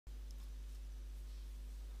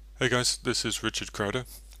Hey guys, this is Richard Crowder,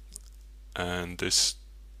 and this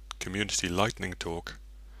community lightning talk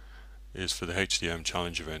is for the HTM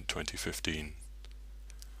Challenge Event 2015.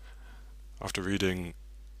 After reading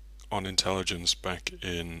On Intelligence back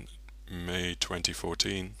in May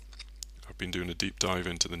 2014, I've been doing a deep dive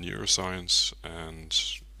into the neuroscience and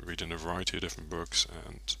reading a variety of different books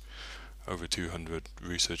and over 200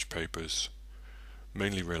 research papers,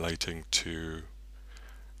 mainly relating to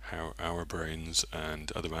how our brains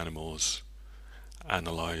and other animals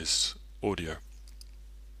analyze audio.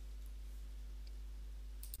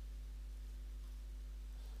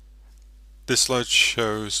 This slide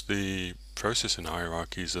shows the processing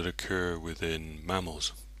hierarchies that occur within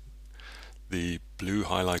mammals. The blue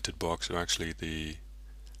highlighted box are actually the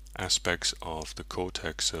aspects of the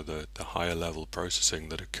cortex, so the higher level processing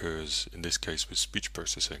that occurs in this case with speech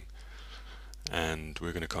processing. And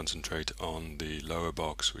we're going to concentrate on the lower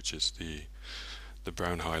box, which is the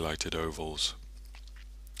brown highlighted ovals.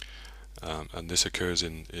 And this occurs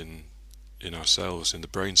in ourselves, in the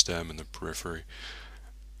brainstem and the periphery,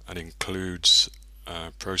 and includes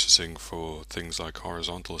processing for things like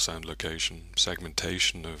horizontal sound location,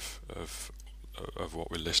 segmentation of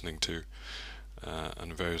what we're listening to,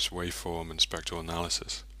 and various waveform and spectral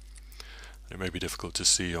analysis. It may be difficult to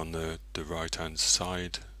see on the right hand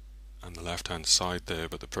side and the left hand side there,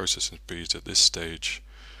 but the processing speeds at this stage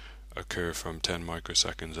occur from 10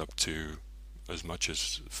 microseconds up to as much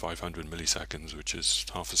as 500 milliseconds, which is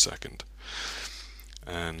half a second.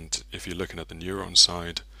 And if you're looking at the neuron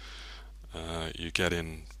side, you get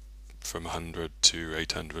in from 100 to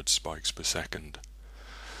 800 spikes per second.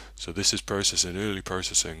 So this is processing, early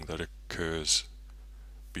processing that occurs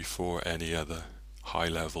before any other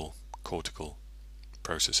high-level cortical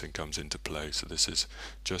processing comes into play. So this is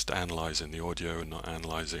just analyzing the audio and not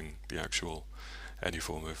analyzing the actual any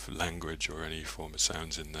form of language or any form of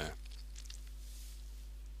sounds in there.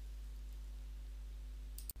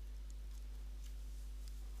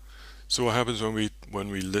 So what happens when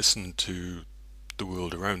we listen to the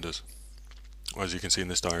world around us? Well, as you can see in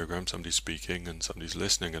this diagram, somebody's speaking and somebody's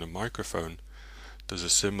listening, and a microphone does a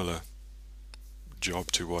similar job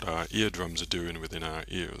to what our eardrums are doing within our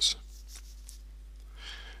ears.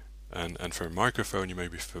 And for a microphone, you may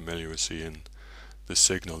be familiar with seeing the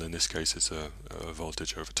signal. In this case, it's a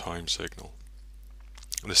voltage over time signal.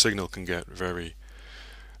 And the signal can get very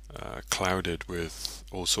clouded with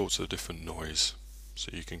all sorts of different noise.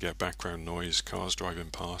 So you can get background noise, cars driving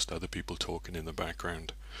past, other people talking in the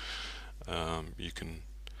background. You can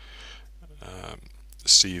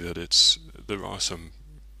see that there are some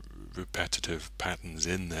repetitive patterns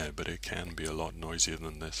in there, but it can be a lot noisier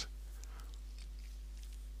than this.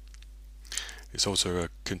 It's also a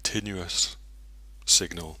continuous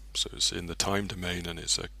signal, so it's in the time domain and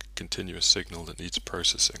it's a continuous signal that needs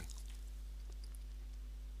processing.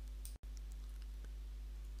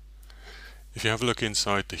 If you have a look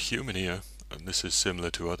inside the human ear, and this is similar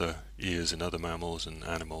to other ears in other mammals and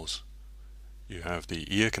animals, you have the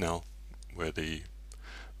ear canal where the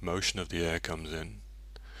motion of the air comes in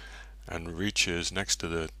and reaches next to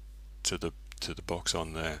the box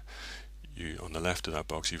on there. On the left of that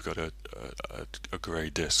box you've got a grey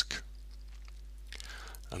disc,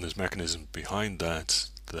 and there's mechanisms behind that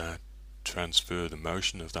transfer the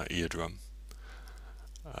motion of that eardrum,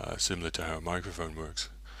 similar to how a microphone works.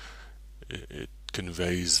 It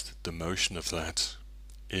conveys the motion of that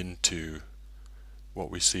into what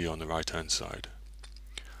we see on the right hand side.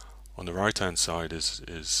 On the right hand side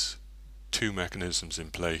is two mechanisms in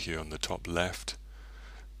play here. On the top left,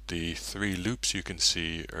 the three loops you can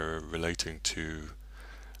see are relating to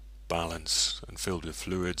balance and filled with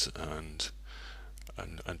fluids and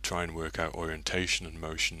try and work out orientation and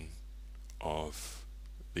motion of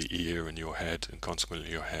the ear and your head, and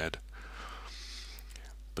consequently your head.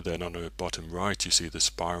 But then on the bottom right you see the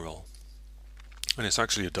spiral, and it's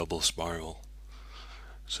actually a double spiral.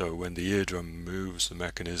 So when the eardrum moves, the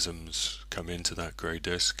mechanisms come into that grey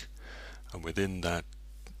disc, and within that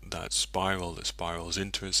spiral that spirals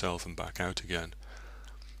into itself and back out again,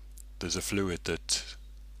 there's a fluid that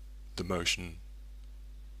the motion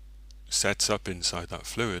sets up inside that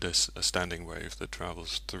fluid as a standing wave that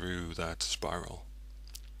travels through that spiral.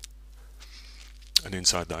 And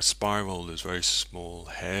inside that spiral there's very small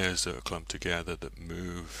hairs that are clumped together that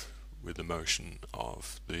move with the motion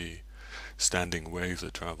of the standing wave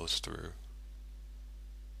that travels through.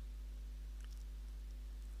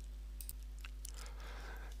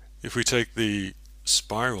 If we take the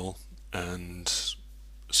spiral and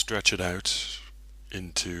stretch it out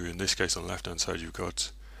into, in this case on the left hand side, you've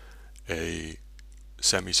got a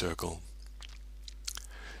semicircle.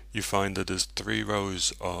 you find that there's 3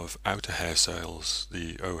 rows of outer hair cells,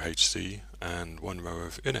 the OHC, and 1 row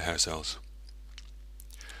of inner hair cells.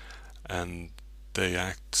 And they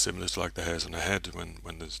act similar to like the hairs on the head.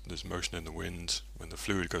 When there's motion in the wind, when the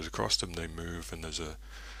fluid goes across them, they move, and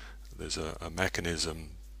there's a mechanism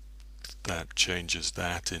that changes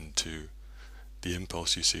that into the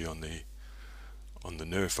impulse you see on the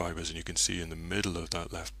nerve fibers. And you can see in the middle of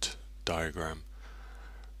that left diagram,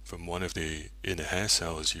 from one of the inner hair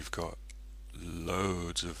cells, you've got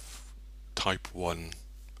loads of type 1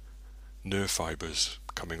 nerve fibers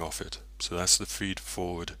coming off it. So that's the feed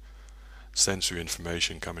forward sensory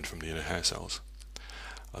information coming from the inner hair cells.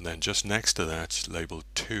 And then just next to that, labeled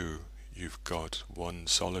 2, you've got one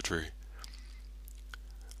solitary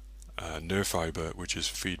nerve fiber, which is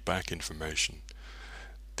feedback information.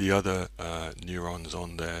 The other neurons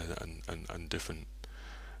on there and different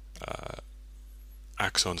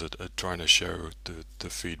axons are trying to show the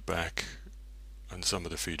feedback and some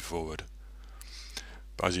of the feed forward.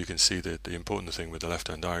 But as you can see, the important thing with the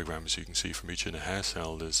left-hand diagram is you can see from each inner hair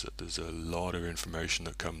cell there's a lot of information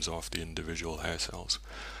that comes off the individual hair cells.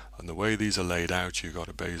 And the way these are laid out, you've got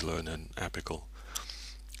a basal and an apical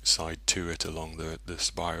side to it along the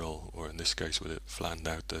spiral, or in this case with it flattened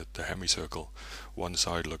out the hemicircle. One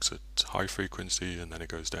side looks at high frequency and then it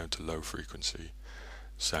goes down to low frequency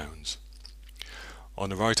sounds. On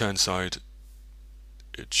the right hand side,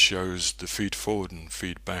 it shows the feed forward and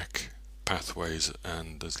feedback pathways,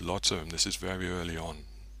 and there's lots of them. This is very early on.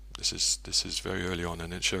 This is very early on,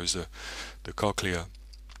 and it shows the cochlea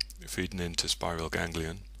feeding into spiral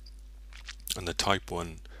ganglion, and the type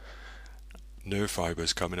 1 nerve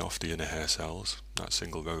fibers coming off the inner hair cells, that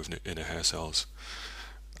single row of inner hair cells.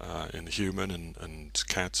 In the human and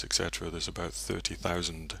cats, etc., there's about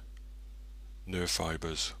 30,000 nerve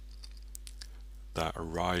fibers that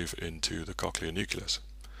arrive into the cochlear nucleus.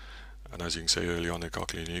 And as you can see early on in the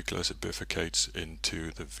cochlear nucleus, it bifurcates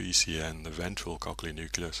into the VCN, the ventral cochlear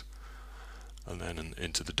nucleus, and then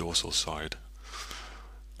into the dorsal side,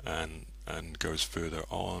 and goes further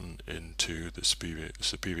on into the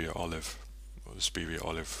superior olive, or the superior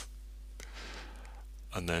olive,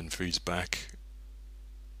 and then feeds back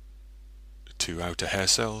to outer hair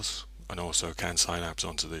cells, and also can synapse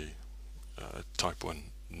onto the type 1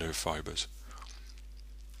 nerve fibers.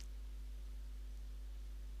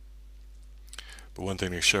 But one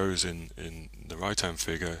thing it shows in the right hand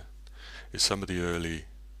figure is some of the early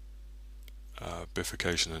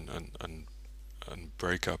bifurcation and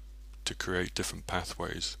breakup to create different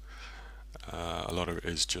pathways. A lot of it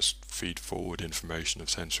is just feed forward information of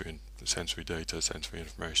sensory data, sensory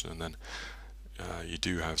information, and then you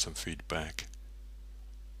do have some feedback,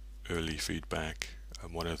 early feedback.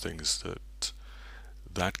 And one of the things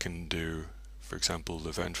that can do, for example,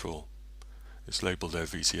 the ventral, it's labeled there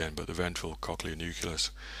VCN, but the ventral cochlear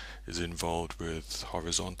nucleus is involved with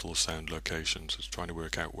horizontal sound locations. It's trying to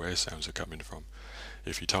work out where sounds are coming from.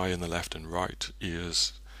 If you tie in the left and right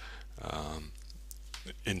ears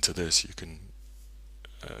into this, you can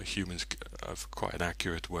humans have quite an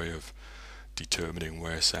accurate way of determining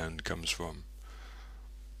where sound comes from.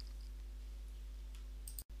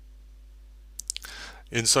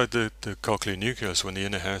 Inside the cochlear nucleus, when the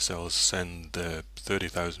inner hair cells send their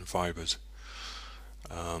 30,000 fibers,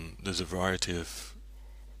 there's a variety of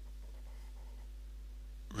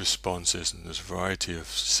responses, and there's a variety of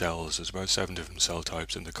cells. There's about 7 different cell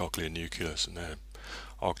types in the cochlear nucleus, and they're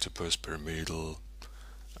octopus, pyramidal,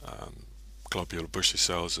 globular bushy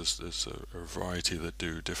cells. There's a variety that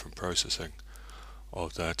do different processing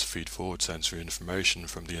of that feed forward sensory information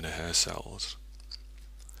from the inner hair cells,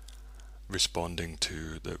 respond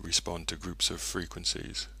to groups of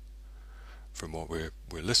frequencies from what we're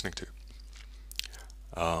listening to.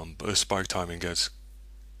 But the spike timing gets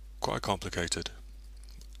quite complicated,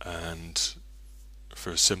 and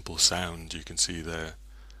for a simple sound you can see there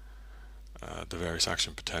the various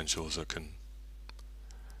action potentials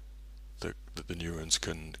that the neurons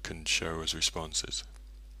can show as responses.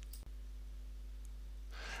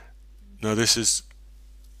 Now this is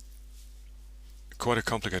quite a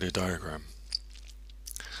complicated diagram,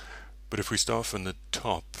 but if we start from the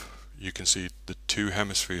top, you can see the 2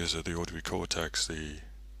 hemispheres of the auditory cortex, the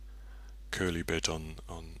curly bit on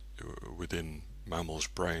within mammals'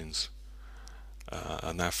 brains,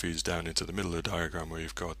 and that feeds down into the middle of the diagram where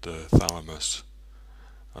you've got the thalamus,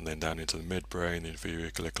 and then down into the midbrain, the inferior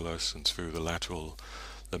colliculus, and through the lateral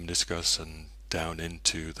lemniscus, and down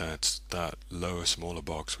into that lower, smaller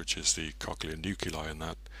box, which is the cochlear nuclei, and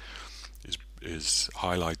that is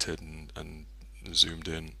highlighted and zoomed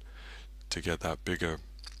in to get that bigger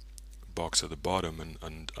box at the bottom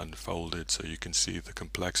and unfold it so you can see the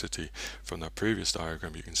complexity. From that previous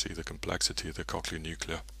diagram you can see the complexity of the cochlear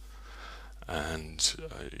nucleus, and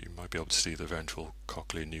you might be able to see the ventral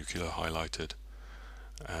cochlear nucleus highlighted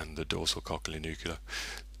and the dorsal cochlear nucleus.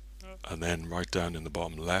 And then right down in the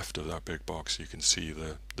bottom left of that big box you can see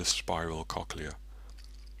the spiral cochlea,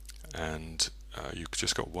 and you've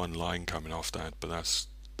just got one line coming off that, but that's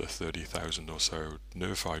the 30,000 or so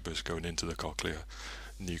nerve fibers going into the cochlear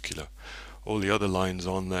nucleus. All the other lines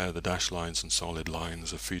on there, the dashed lines and solid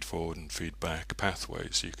lines, are feed forward and feed back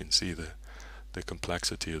pathways. You can see the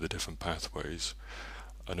complexity of the different pathways,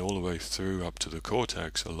 and all the way through up to the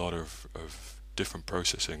cortex a lot of different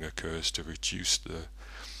processing occurs to reduce the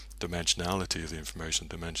dimensionality of the information,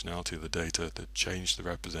 dimensionality of the data, that change the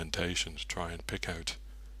representation to try and pick out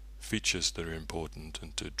features that are important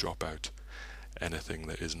and to drop out anything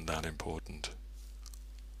that isn't that important.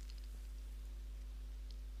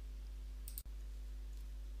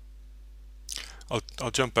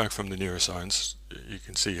 I'll jump back from the neuroscience. You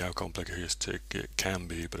can see how complicated it can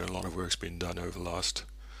be, but a lot of work's been done over the last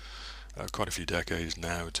quite a few decades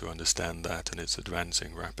now to understand that, and it's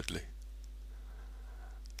advancing rapidly.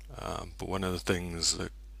 But one of the things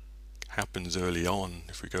that happens early on,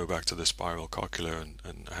 if we go back to the spiral cochlea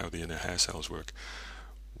and how the inner hair cells work,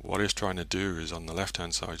 what it's trying to do is, on the left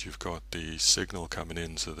hand side you've got the signal coming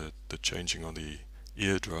in, so that the changing on the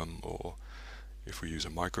eardrum, or if we use a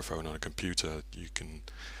microphone on a computer you can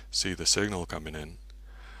see the signal coming in.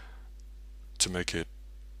 To make it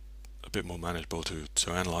a bit more manageable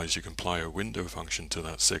to analyze, you can apply a window function to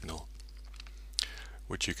that signal,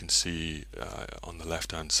 which you can see on the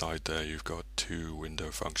left hand side there. You've got two window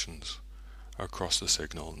functions across the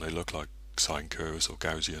signal, and they look like sine curves or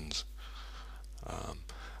Gaussians.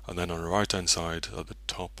 And then on the right hand side, at the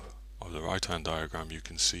top of the right hand diagram, you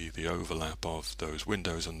can see the overlap of those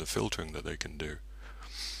windows and the filtering that they can do.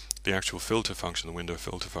 The actual filter function, the window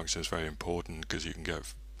filter function, is very important because you can get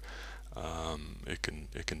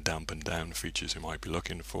it can dampen down features you might be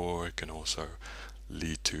looking for. It can also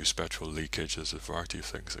lead to spectral leakage. There's a variety of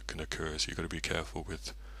things that can occur, so you've got to be careful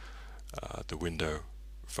with the window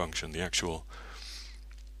function. The actual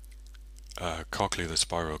cochlea, the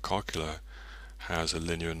spiral cochlea, has a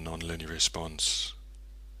linear and non-linear response,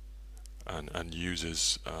 and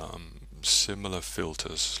uses similar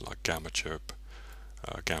filters like gamma chirp,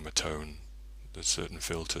 gamma tone. There's certain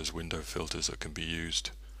filters, window filters, that can be used.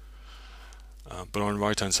 But on the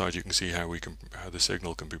right hand side you can see how the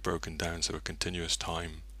signal can be broken down, so a continuous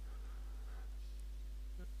time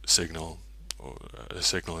signal, or a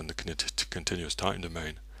signal in the continuous time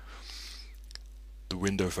domain, the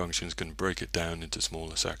window functions can break it down into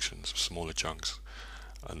smaller sections, smaller chunks,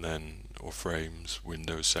 and then, or frames,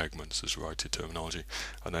 window segments is the right terminology,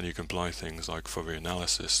 and then you can apply things like Fourier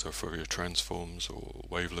analysis or Fourier transforms or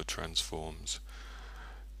wavelet transforms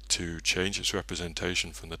to change its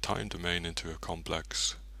representation from the time domain into a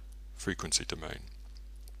complex frequency domain.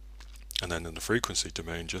 And then in the frequency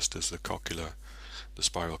domain, just as the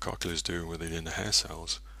spiral cochlea is doing with the inner hair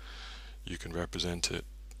cells, you can represent it.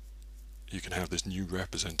 You can have this new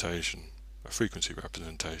representation, a frequency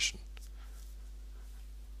representation.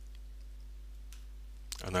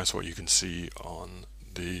 And that's what you can see on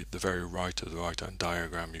the very right of the right hand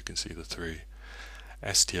diagram. You can see the three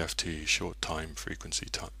STFT, short time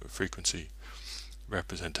frequency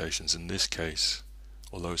representations. In this case,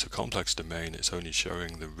 although it's a complex domain, it's only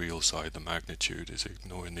showing the real side, the magnitude, is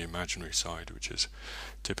ignoring the imaginary side, which is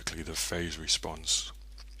typically the phase response.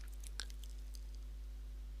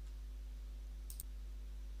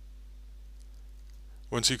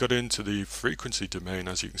 Once you got into the frequency domain,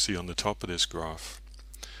 as you can see on the top of this graph,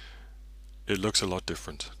 it looks a lot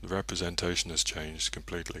different. The representation has changed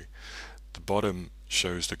completely. The bottom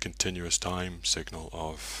shows the continuous time signal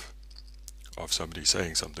of somebody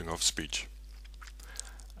saying something, of speech,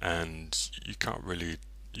 and you can't really,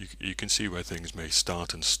 you can see where things may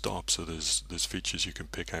start and stop, so there's features you can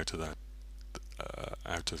pick out of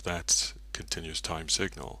that continuous time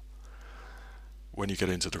signal. When you get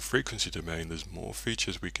into the frequency domain, there's more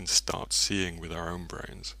features we can start seeing with our own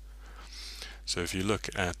brains. So if you look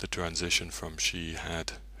at the transition from she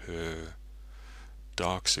had her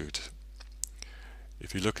dark suit,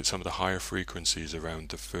 if you look at some of the higher frequencies around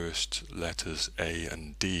the first letters A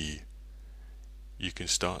and D, you can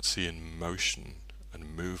start seeing motion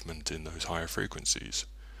and movement in those higher frequencies,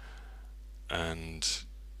 and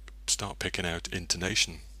start picking out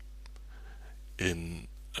intonation in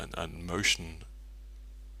and motion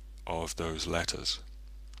of those letters.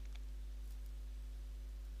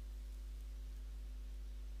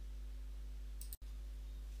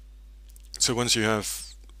 So once you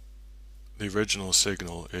have the original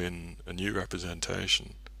signal in a new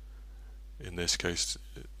representation, in this case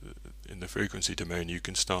in the frequency domain, you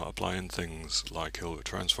can start applying things like Hilbert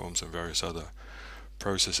transforms and various other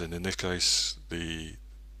processing. In this case, the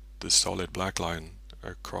solid black line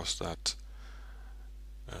across that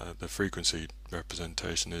the frequency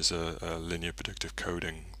representation is a linear predictive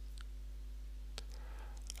coding,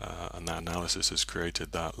 and that analysis has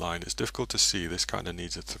created that line. It's difficult to see. This kind of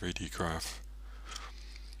needs a 3D graph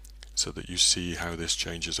so that you see how this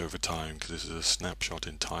changes over time, because this is a snapshot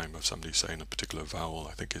in time of somebody saying a particular vowel,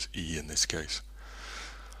 I think is E in this case,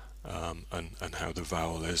 and how the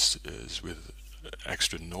vowel is with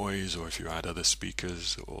extra noise, or if you add other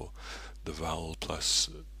speakers, or the vowel plus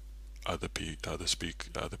other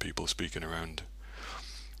people speaking around.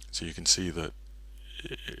 So you can see that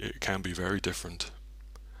it can be very different.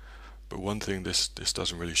 But one thing this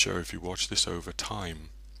doesn't really show, if you watch this over time,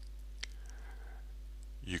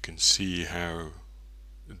 you can see how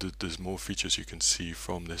there's more features you can see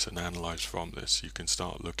from this and analyze from this. You can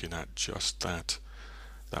start looking at just that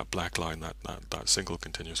black line, that single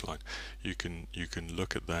continuous line. You can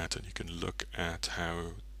look at that, and you can look at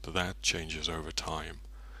how that changes over time,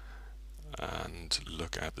 and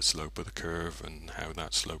look at the slope of the curve and how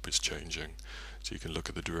that slope is changing. So you can look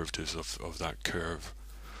at the derivatives of that curve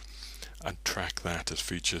and track that as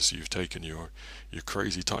features. You've taken your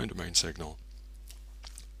crazy time domain signal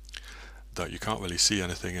that you can't really see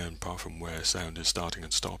anything in apart from where sound is starting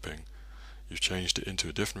and stopping. You've changed it into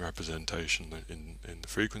a different representation in the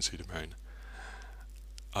frequency domain,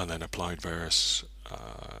 and then applied various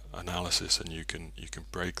analysis, and you can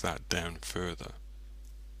break that down further,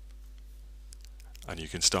 and you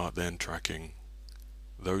can start then tracking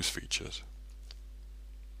those features.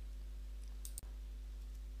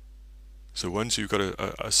 So once you've got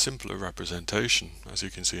a simpler representation, as you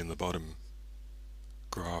can see in the bottom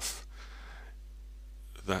graph,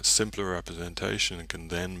 that simpler representation can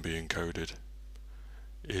then be encoded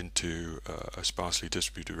into a sparsely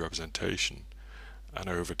distributed representation, and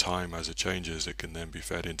over time, as it changes, it can then be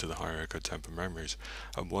fed into the hierarchical temporal memories.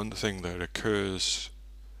 And one thing that occurs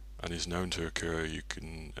and is known to occur, you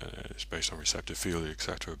can it's based on receptive field,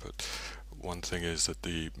 etc., but one thing is that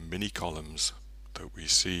the mini columns that we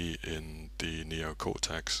see in the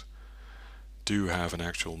neocortex do have an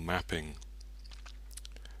actual mapping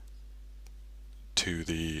to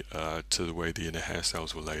the way the inner hair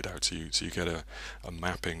cells were laid out. So you get a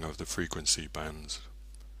mapping of the frequency bands,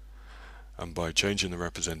 and by changing the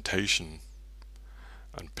representation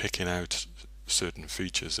and picking out certain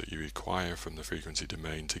features that you require from the frequency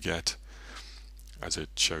domain to get, as it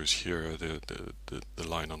shows here, the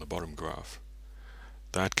line on the bottom graph,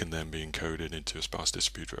 that can then be encoded into a sparse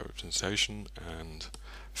distributed representation and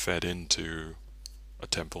fed into a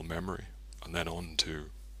temporal memory, and then on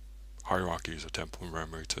to hierarchies of temporal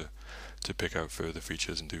memory to pick out further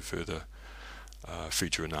features and do further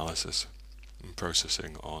feature analysis and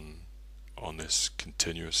processing on this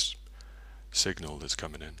continuous signal that's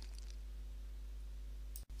coming in.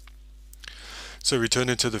 So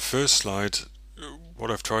returning to the first slide, what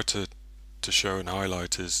I've tried to show and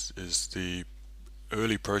highlight is the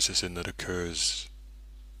early processing that occurs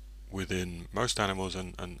within most animals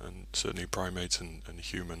and certainly primates and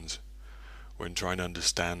humans when trying to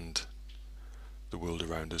understand the world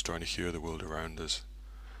around us, trying to hear the world around us.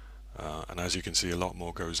 And as you can see, a lot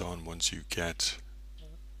more goes on once you get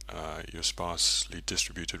your sparsely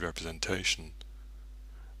distributed representation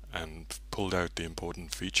and pulled out the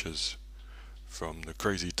important features from the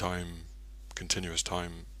crazy time, continuous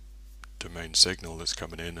time domain signal that's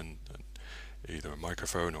coming in and either a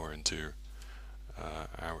microphone or into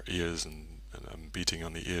our ears and beating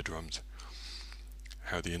on the eardrums.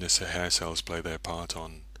 How the inner hair cells play their part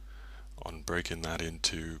on breaking that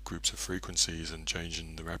into groups of frequencies and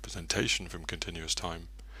changing the representation from continuous time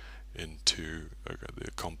into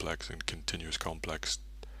the complex and continuous complex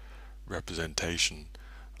representation,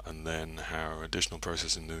 and then how additional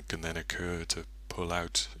processing can then occur to pull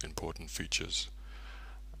out important features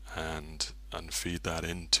and feed that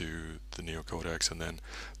into the neocortex, and then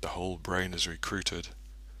the whole brain is recruited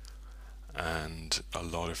and a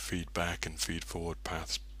lot of feedback and feed forward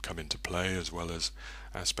paths come into play, as well as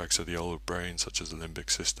aspects of the old brain such as the limbic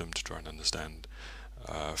system to try and understand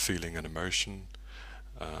feeling and emotion.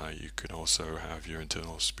 You can also have your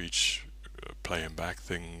internal speech playing back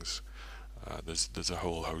things. There's a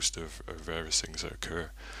whole host of various things that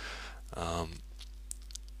occur.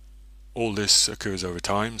 All this occurs over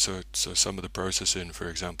time, so some of the processing, for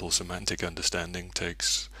example, semantic understanding,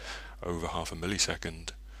 takes over half a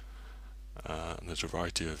millisecond. And there's a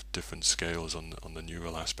variety of different scales on the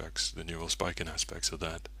neural aspects, the neural spiking aspects of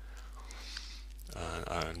that.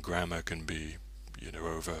 and grammar can be,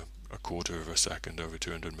 over a quarter of a second, over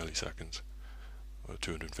 200 milliseconds, or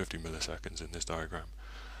 250 milliseconds in this diagram.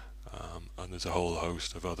 And there's a whole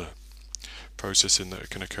host of other processing that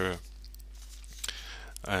can occur.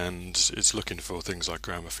 And it's looking for things like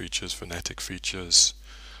grammar features, phonetic features,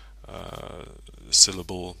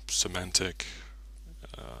 syllable, semantic,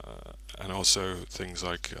 and also things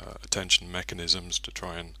like attention mechanisms to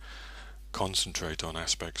try and concentrate on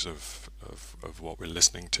aspects of what we're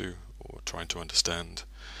listening to or trying to understand,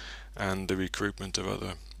 and the recruitment of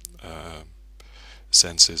other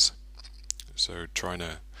senses. So trying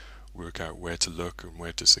to work out where to look and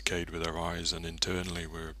where to saccade with our eyes, and internally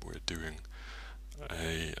we're doing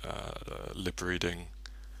a lip reading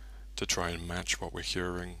to try and match what we're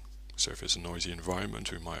hearing. So if it's a noisy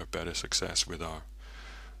environment, we might have better success with our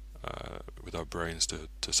brains to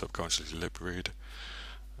subconsciously lip read.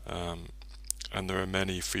 And there are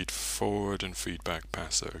many feed forward and feedback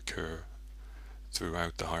paths that occur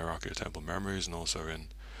throughout the hierarchy of temporal memories, and also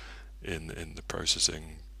in the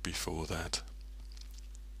processing before that.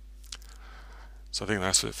 So I think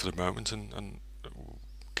that's it for the moment, and I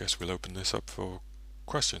guess we'll open this up for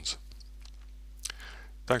questions.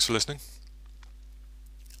 Thanks for listening.